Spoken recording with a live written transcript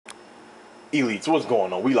Elites, what's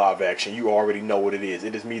going on? We live action. You already know what it is.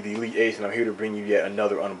 It is me, the Elite Ace, and I'm here to bring you yet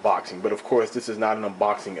another unboxing. But of course, this is not an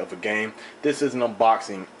unboxing of a game. This is an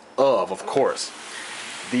unboxing of course,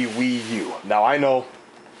 the Wii U. Now I know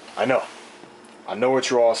what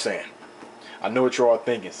you're all saying. I know what you're all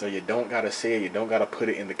thinking. So you don't gotta say it. You don't gotta put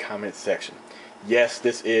it in the comment section. Yes,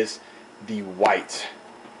 this is the white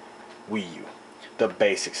Wii U, the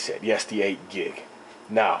basic set. Yes, the 8 gig.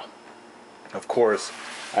 Now, of course,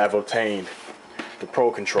 I have obtained the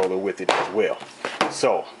Pro controller with it as well.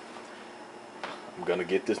 So, I'm going to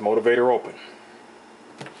get this motivator open.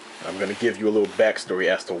 I'm going to give you a little backstory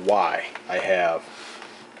as to why I have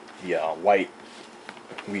the white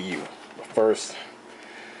Wii U. But first,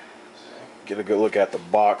 get a good look at the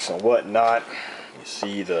box and whatnot. You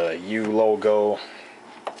see the U logo,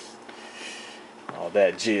 all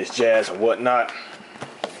that jazz and whatnot.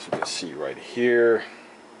 As you can see right here.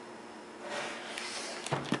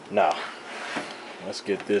 Now, let's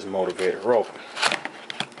get this motivator open.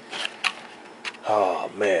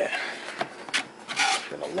 Oh man, it's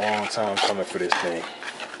been a long time coming for this thing.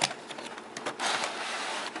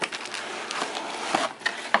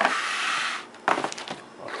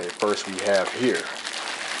 Okay, first we have here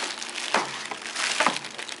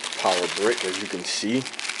power brick, as you can see.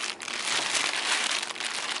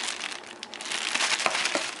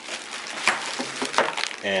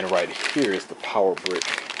 And right here is the power brick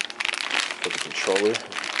for the controller,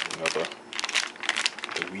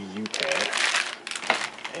 the Wii U pad,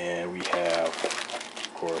 and we have,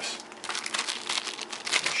 of course,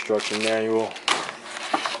 instruction manual,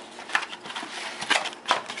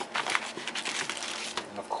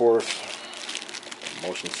 and of course,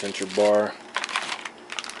 motion sensor bar,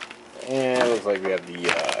 and it looks like we have the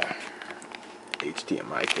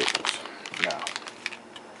HDMI cables. Now,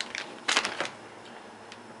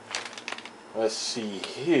 let's see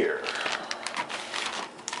here.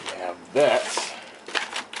 That.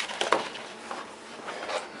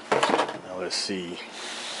 Now let's see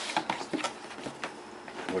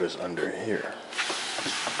what is under here.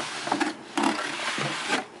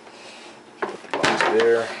 Put the box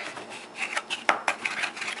there.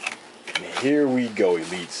 And here we go,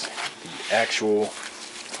 Elites. The actual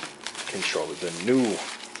controller, the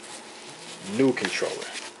new controller.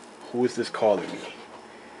 Who is this calling me?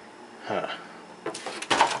 Huh.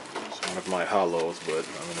 One of my hollows, but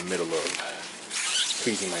I'm in the middle of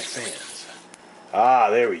pleasing my fans. Ah,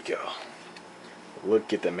 there we go.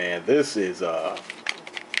 Look at the man. This is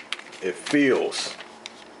it feels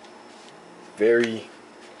very,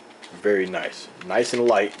 very nice. Nice and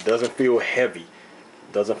light. Doesn't feel heavy.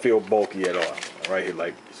 Doesn't feel bulky at all. Right here,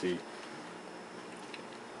 like you see,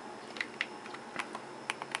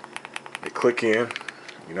 they click in.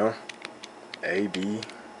 You know, A, B,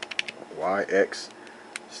 Y, X.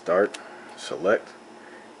 Start, select,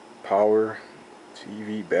 power,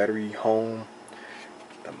 TV, battery, home,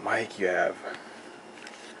 the mic. You have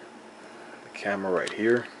the camera right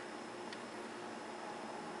here,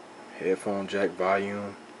 headphone jack,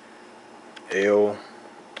 volume, L,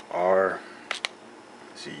 R,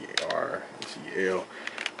 C, R, C, L.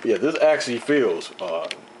 Yeah, this actually feels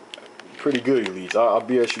pretty good, Elites. I'll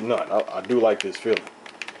BS you not. I do like this feeling.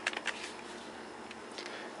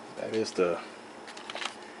 That is the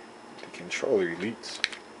controller, Elites.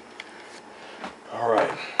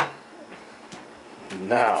 Alright.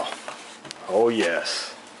 Now, oh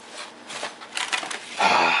yes.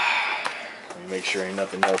 Let me make sure ain't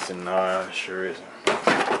nothing else in. Sure isn't.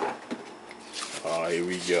 Oh, here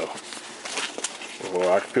we go.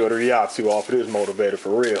 Oh, I can feel the Ryatsu off of this motivator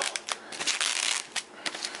for real.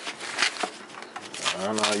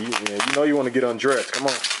 I know you know you want to get undressed. Come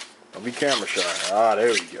on. Don't be camera shy. Ah,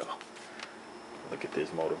 there we go. Look at this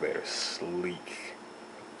motivator, sleek,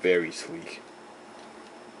 very sleek.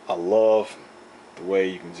 I love the way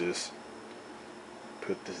you can just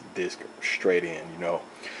put this disc straight in, you know.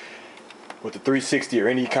 With the 360 or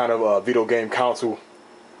any kind of video game console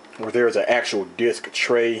where there's an actual disc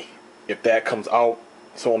tray, if that comes out,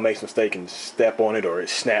 someone makes a mistake and step on it or it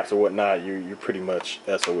snaps or whatnot, you're pretty much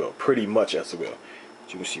SOL. Pretty much SOL. As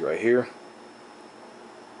you can see right here,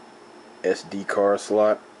 SD card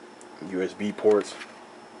slot. USB ports.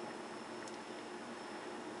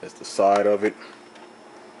 That's the side of it.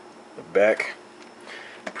 The back.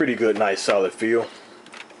 Pretty good, nice, solid feel.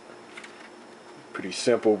 Pretty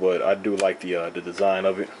simple, but I do like the design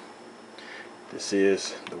of it. This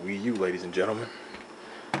is the Wii U, ladies and gentlemen.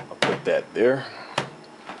 I'll put that there.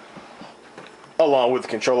 Along with the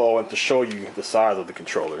controller, I want to show you the size of the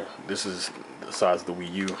controller. This is the size of the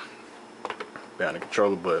Wii U. Down the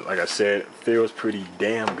controller, but like I said, it feels pretty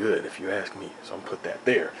damn good if you ask me. So I'm gonna put that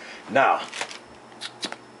there. Now,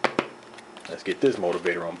 let's get this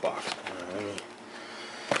motivator unboxed.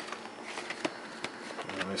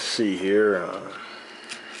 Let's see here.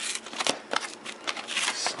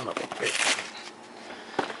 Son of a bitch.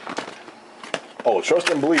 Oh, trust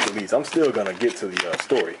and believe, at least. I'm still gonna get to the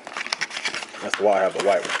story. That's why I have the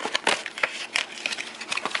white one.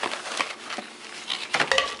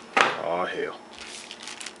 Oh hell.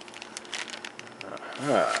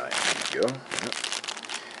 Alright, here we go.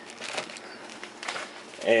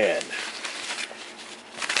 And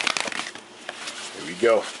here we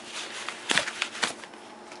go.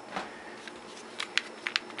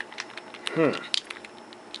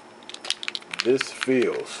 This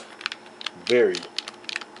feels very,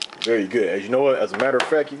 very good. As you know what, as a matter of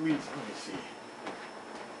fact, let me see.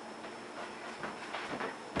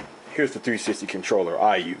 Here's the 360 controller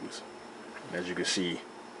I use. And as you can see,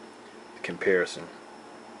 the comparison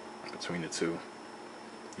between the two.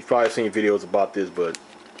 You've probably seen videos about this, but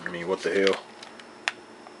I mean, what the hell?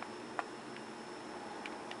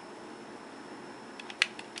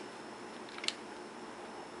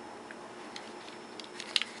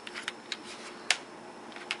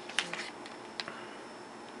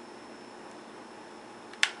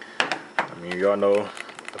 I mean, y'all know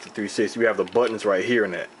with the 360 we have the buttons right here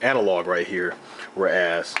and the analog right here,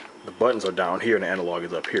 whereas the buttons are down here and the analog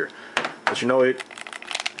is up here. But you know, it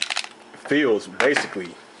feels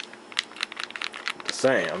basically the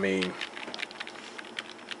same. I mean,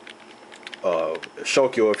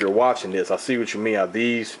 Shokyo, if you're watching this, I see what you mean. How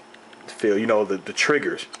these feel, you know, the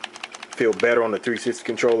triggers feel better on the 360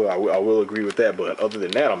 controller. I will agree with that. But other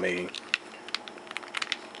than that, I mean,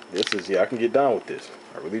 this is, yeah, I can get down with this.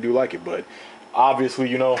 I really do like it. But obviously,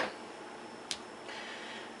 you know,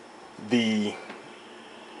 the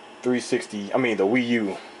 360, I mean the Wii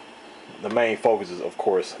U, the main focus is of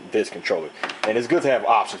course this controller. And it's good to have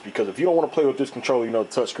options, because if you don't want to play with this controller, you know, the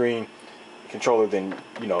touchscreen controller, then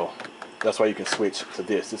you know, that's why you can switch to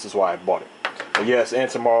this. This is why I bought it. But yes, and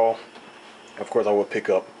tomorrow of course I will pick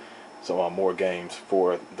up some more games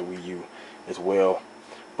for the Wii U as well.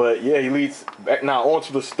 But yeah, elites, back now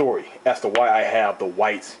onto the story as to why I have the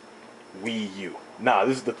white Wii U. Now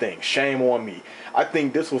this is the thing, shame on me. I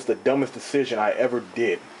think this was the dumbest decision I ever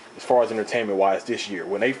did as far as entertainment wise this year.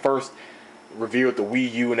 When they first revealed the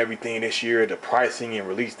Wii U and everything this year, the pricing and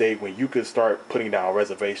release date, when you could start putting down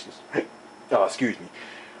reservations, excuse me,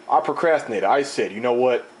 I procrastinated. I said, you know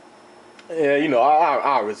what, yeah, you know,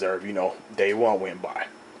 I'll reserve, you know, day one went by,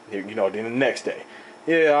 you know, then the next day,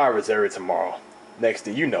 yeah, I'll reserve it tomorrow. Next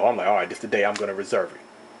day, you know, I'm like, all right, this is the day I'm going to reserve it.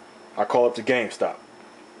 I call up to GameStop.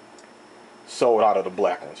 Sold out of the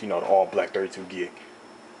black ones, you know, the all black 32 gig.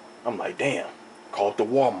 I'm like, damn. Call up the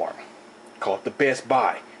Walmart. Call up the Best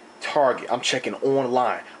Buy. Target. I'm checking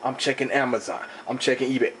online. I'm checking Amazon. I'm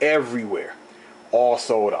checking eBay. Everywhere. All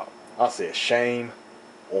sold out. I said, shame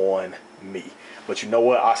on me. But you know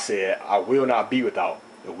what? I said, I will not be without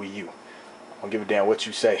the Wii U. I don't give a damn what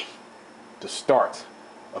you say. The start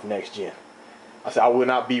of next gen. I said, I will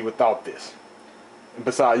not be without this. And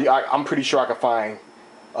besides, I'm pretty sure I can find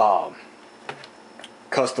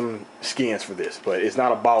custom skins for this. But it's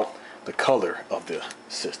not about the color of the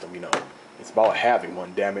system, you know. It's about having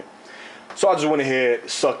one, damn it. So I just went ahead,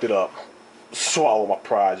 sucked it up, swallowed my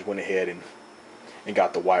pride, just went ahead and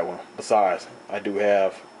got the white one. Besides, I do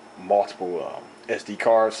have multiple SD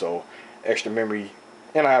cards, so extra memory,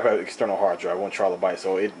 and I have an external hard drive, 1 terabyte.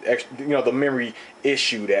 So it, you know, the memory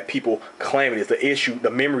issue that people claim it is the issue, the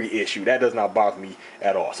memory issue, that does not bother me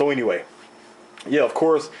at all. So anyway, yeah, of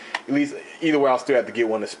course, at least either way, I'll still have to get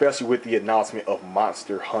one, especially with the announcement of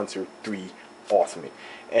Monster Hunter 3 Ultimate.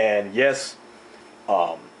 And yes,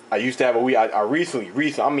 I used to have a Wii. I recently,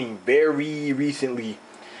 I mean very recently,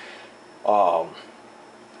 got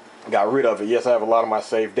rid of it. Yes, I have a lot of my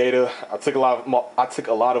save data. I took a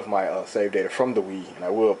lot of my save data from the Wii, and I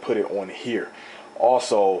will put it on here.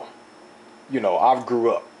 Also, you know, I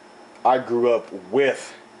grew up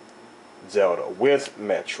with Zelda, with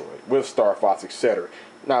Metroid, with Star Fox, etc.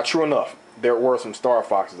 Now, true enough, there were some Star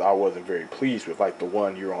Foxes I wasn't very pleased with, like the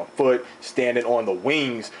one you're on foot, standing on the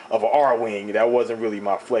wings of an R-Wing. That wasn't really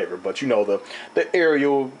my flavor. But you know, the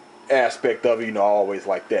aerial aspect of it, you know, I always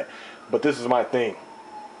like that. But this is my thing.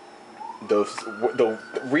 The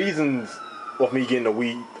reasons of me getting the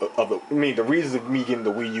Wii, the reasons of me getting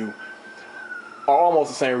the Wii U are almost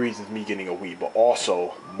the same reasons me getting a Wii, but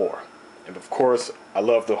also more. And of course, I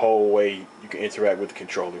love the whole way you can interact with the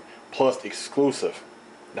controller. Plus, exclusive.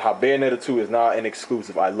 Now, Bayonetta 2 is not an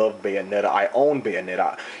exclusive. I love Bayonetta. I own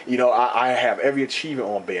Bayonetta. You know, I have every achievement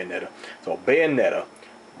on Bayonetta. So Bayonetta,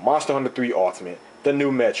 Monster Hunter 3 Ultimate, the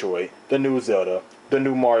new Metroid, the new Zelda, the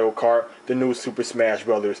new Mario Kart, the new Super Smash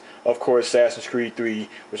Brothers, of course Assassin's Creed 3,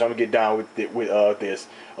 which I'm gonna get down with this,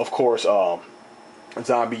 of course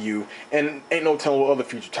Zombie U, and ain't no telling what other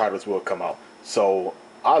future titles will come out. So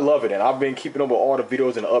I love it, and I've been keeping up with all the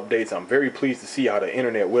videos and the updates. I'm very pleased to see how the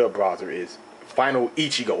internet web browser is final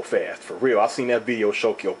Ichigo fast, for real. I seen that video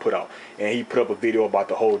Shokyo put out, and he put up a video about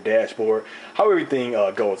the whole dashboard, how everything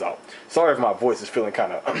goes out. Sorry if my voice is feeling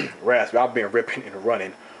kind of raspy. I've been ripping and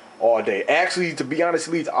running all day. Actually, to be honest,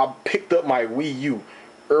 Leeds, I picked up my Wii U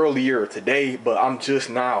earlier today, but I'm just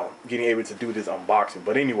now getting able to do this unboxing.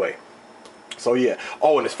 But anyway, so yeah.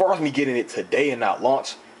 Oh, and as far as me getting it today and not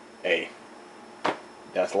launch, hey,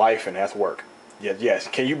 that's life and that's work. Yes.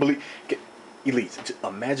 Can you believe, Elites,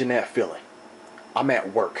 imagine that feeling. I'm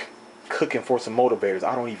at work, cooking for some motivators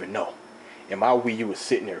I don't even know, and my Wii U is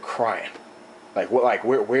sitting there crying. Like what? Like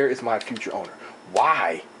where is my future owner?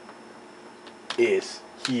 Why is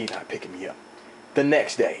he not picking me up? The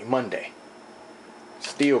next day, Monday,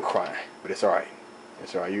 still crying, but it's all right.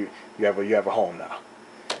 It's all right. You have a home now.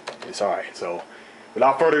 It's all right. So,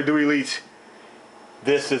 without further ado, Elites,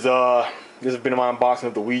 this has been my unboxing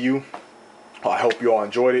of the Wii U. I hope you all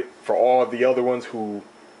enjoyed it. For all the other ones who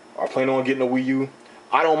are planning on getting a Wii U,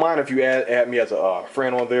 I don't mind if you add me as a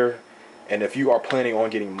friend on there. And if you are planning on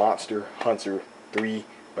getting Monster Hunter 3,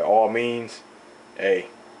 by all means, hey,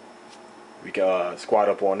 we can squad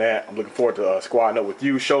up on that. I'm looking forward to squadding up with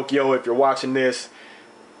you, Shokyo. If you're watching this,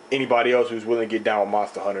 anybody else who's willing to get down with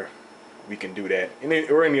Monster Hunter, we can do that,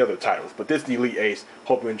 or any other titles. But this is the Elite Ace.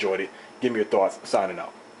 Hope you enjoyed it. Give me your thoughts. Signing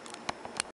out.